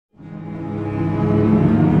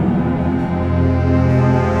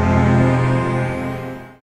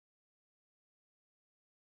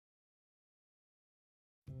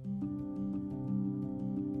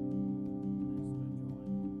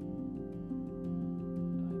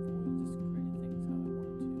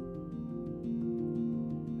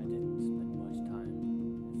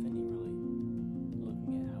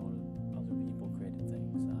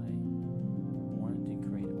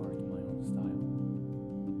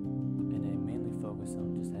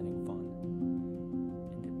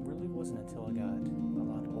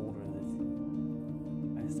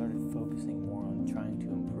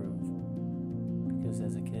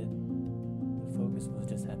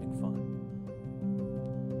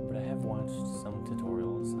some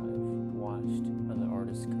tutorials, I've watched other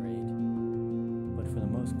artists create, but for the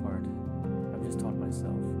most part, I've just taught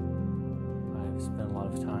myself. I've spent a lot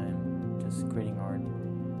of time just creating art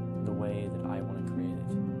the way that I want to create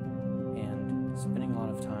it, and spending a lot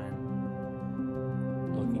of time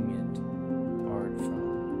looking at art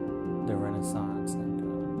from the Renaissance, and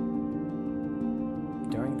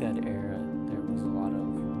during that era, there was a lot of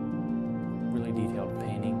really detailed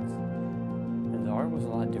paintings, and the art was a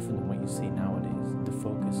lot different than what you see nowadays. The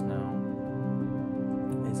focus now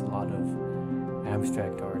is a lot of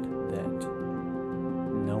abstract art that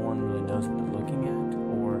no one really knows what they're looking at,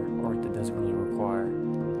 or art that doesn't really require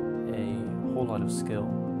a whole lot of skill.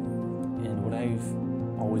 And what I've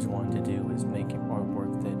always wanted to do is make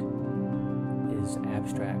artwork that is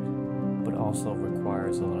abstract but also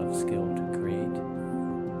requires a lot of skill to create.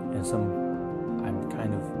 And so I'm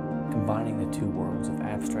kind of combining the two worlds of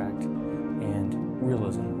abstract and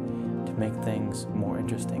realism to make things more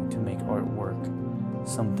interesting, to make artwork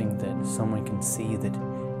something that someone can see that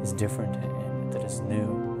is different and that is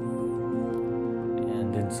new.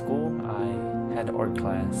 And in school, I had art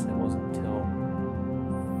class. It wasn't until,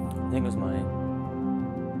 I think it was my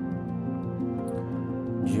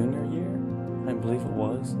junior year, I believe it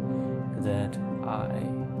was, that I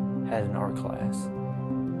had an art class.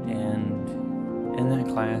 And in that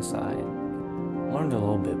class, I learned a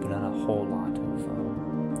little bit, but not a whole lot of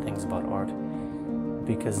things about art,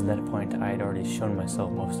 because at that point I had already shown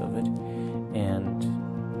myself most of it.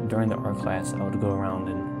 And during the art class, I would go around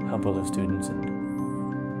and help other students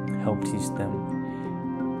and help teach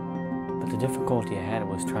them. But the difficulty I had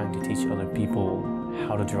was trying to teach other people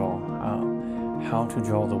how to draw, how to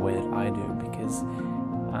draw the way that I do, because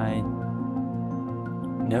I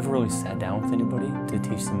never really sat down with anybody to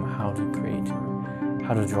teach them how to create, or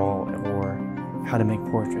how to draw, or how to make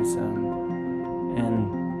portraits.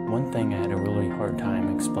 And one thing I had a really hard time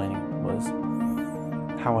explaining was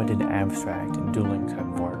how I did abstract and doodling type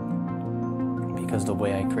of art, because the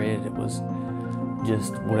way I created it was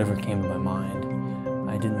just whatever came to my mind.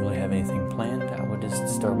 I didn't really have anything planned. I would just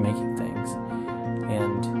start making things.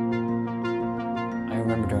 And I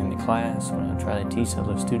remember during the class, when I would try to teach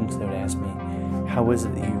other students, they would ask me, how is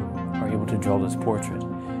it that you are able to draw this portrait?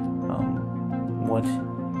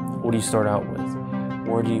 What do you start out with?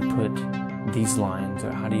 Where do you put these lines,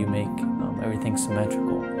 or how do you make everything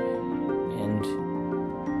symmetrical? And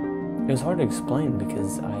it was hard to explain,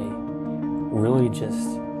 because I really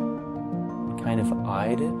just kind of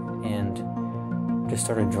eyed it and just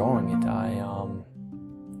started drawing it. I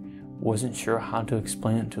wasn't sure how to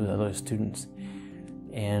explain it to the other students,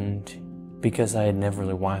 and because I had never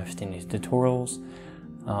really watched any tutorials,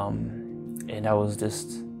 and I was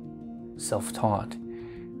just self-taught,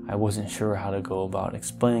 I wasn't sure how to go about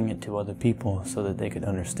explaining it to other people so that they could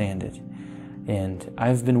understand it. And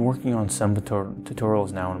I've been working on some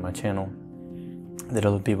tutorials now on my channel that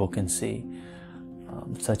other people can see,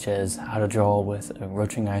 such as how to draw with a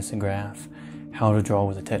rotring isograph, how to draw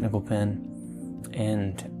with a technical pen,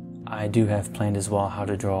 and I do have planned as well how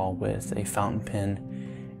to draw with a fountain pen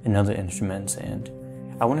and other instruments. And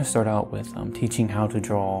I want to start out with teaching how to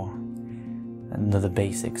draw the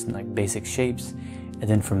basics, like basic shapes, and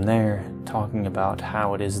then from there talking about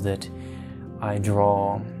how it is that I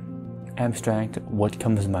draw abstract, what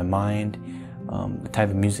comes to my mind, the type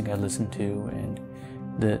of music I listen to, and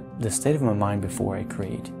the state of my mind before I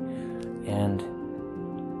create. And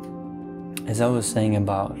as I was saying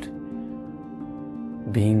about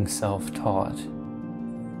being self-taught,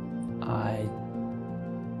 I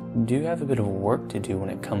do have a bit of work to do when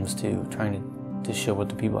it comes to trying to show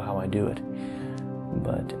other people how I do it.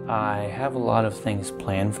 But I have a lot of things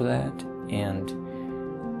planned for that, and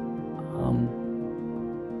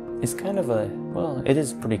it's kind of it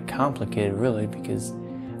is pretty complicated really, because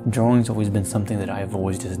drawing's always been something that I've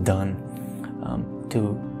always just done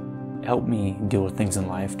to help me deal with things in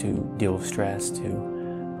life, to deal with stress,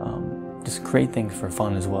 to just create things for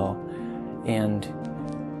fun as well. And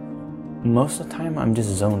most of the time I'm just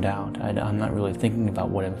zoned out. I'm not really thinking about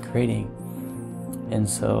what I'm creating. And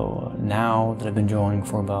so now that I've been drawing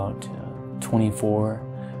for about 24,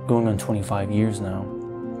 going on 25 years now,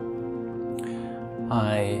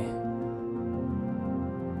 I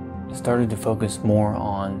started to focus more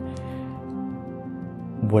on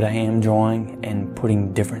what I am drawing and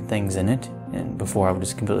putting different things in it. And before I would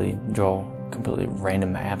just completely draw completely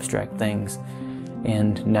random abstract things.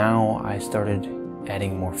 And now I started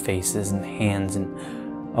adding more faces and hands and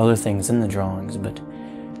other things in the drawings. But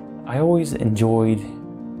I always enjoyed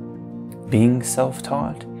being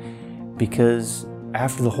self-taught, because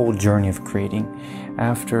after the whole journey of creating,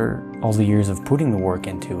 after all the years of putting the work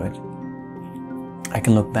into it, I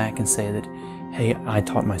can look back and say that, hey, I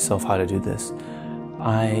taught myself how to do this.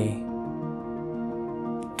 I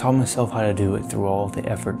taught myself how to do it through all the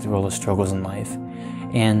effort, through all the struggles in life.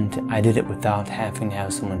 And I did it without having to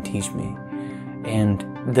have someone teach me. And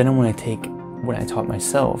then I want to take what I taught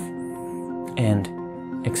myself and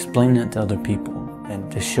explain that to other people,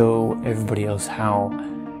 and to show everybody else how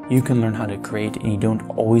you can learn how to create, and you don't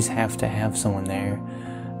always have to have someone there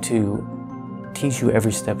to teach you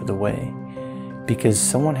every step of the way. Because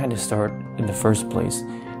someone had to start in the first place.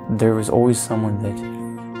 There was always someone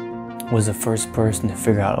that was the first person to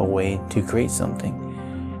figure out a way to create something.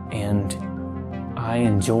 And I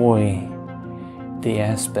enjoy the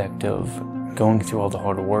aspect of going through all the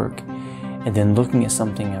hard work and then looking at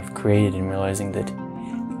something I've created and realizing that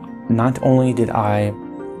not only did I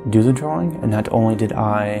do the drawing, and not only did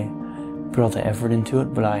I put all the effort into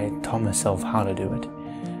it, but I taught myself how to do it.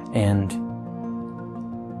 And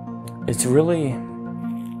it's really,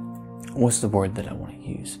 what's the word that I want to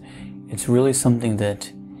use? It's really something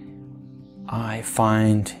that I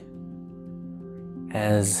find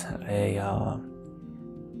as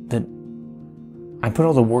that I put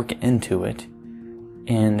all the work into it,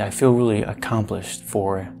 and I feel really accomplished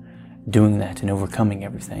for doing that and overcoming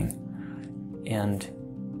everything. And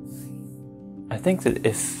I think that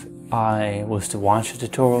if I was to watch the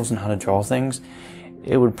tutorials on how to draw things,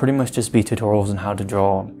 it would pretty much just be tutorials on how to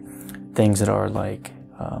draw things that are like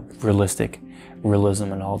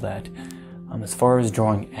realism and all that. As far as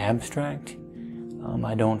drawing abstract,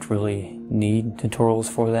 I don't really need tutorials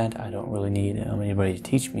for that. I don't really need anybody to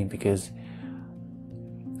teach me, because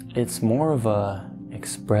it's more of a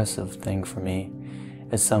expressive thing for me.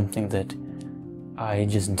 It's something that I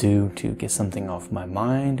just do to get something off my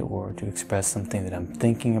mind, or to express something that I'm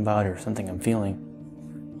thinking about or something I'm feeling.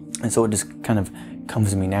 And so it just kind of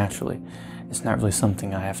comes to me naturally. It's not really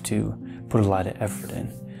something I have to put a lot of effort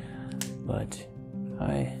in. But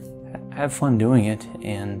I have fun doing it,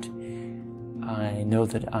 and I know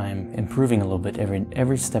that I'm improving a little bit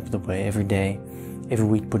every step of the way, every day, every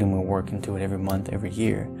week, putting more work into it, every month, every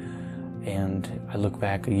year. And I look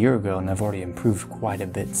back a year ago and I've already improved quite a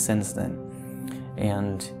bit since then.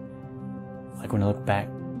 And like when I look back,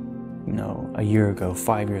 you know, a year ago,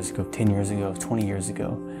 5 years ago, 10 years ago, 20 years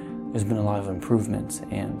ago, there's been a lot of improvements,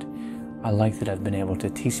 and I like that I've been able to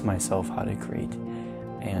teach myself how to create.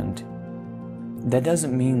 And that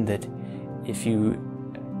doesn't mean that if you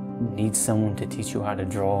need someone to teach you how to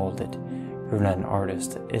draw that you're not an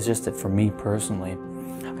artist. It's just that for me personally,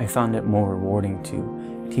 I found it more rewarding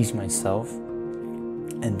to teach myself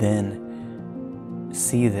and then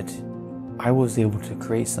see that I was able to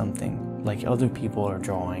create something like other people are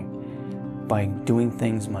drawing by doing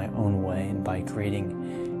things my own way and by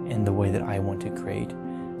creating in the way that I want to create,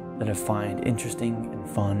 that I find interesting and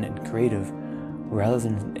fun and creative, rather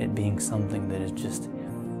than it being something that is just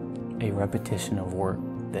a repetition of work,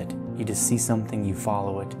 that you just see something, you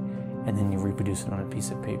follow it, and then you reproduce it on a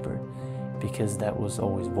piece of paper. Because that was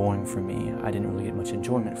always boring for me. I didn't really get much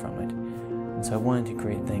enjoyment from it. And so I wanted to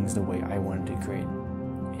create things the way I wanted to create.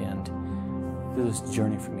 And through this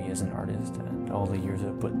journey for me as an artist and all the years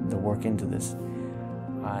I've put the work into this,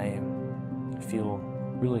 I feel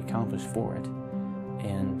really accomplished for it.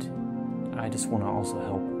 And I just want to also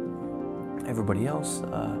help everybody else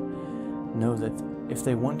know that if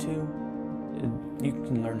they want to, you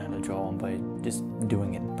can learn how to draw by just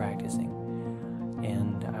doing it and practicing.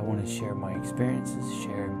 And I want to share my experiences,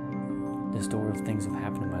 share the story of things that have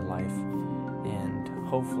happened in my life, and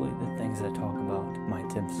hopefully the things that I talk about, my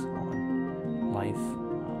tips on life,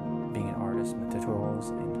 being an artist, my tutorials,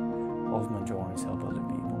 and all of my drawings help other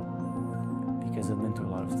people. Because I've been through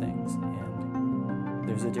a lot of things, and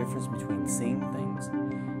there's a difference between seeing things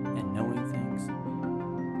and knowing things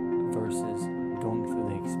versus going through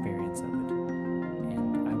the experience of it.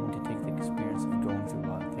 And I want to take the experience of going through a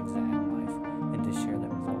lot of things that I have in life and to share that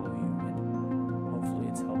with all of you, and hopefully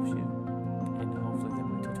it helps you, and hopefully that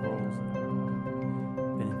my tutorials are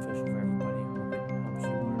beneficial for everybody, or it helps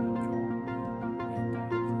you learn how to draw. And I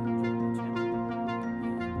hope you enjoy my channel, and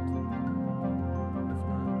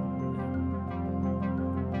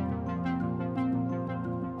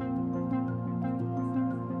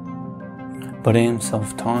but I am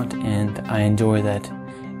self-taught, and I enjoy that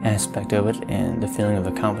aspect of it and the feeling of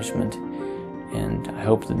accomplishment. And I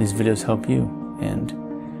hope that these videos help you, and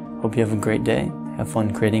hope you have a great day. Have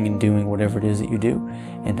fun creating and doing whatever it is that you do,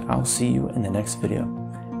 and I'll see you in the next video.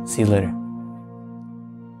 See you later.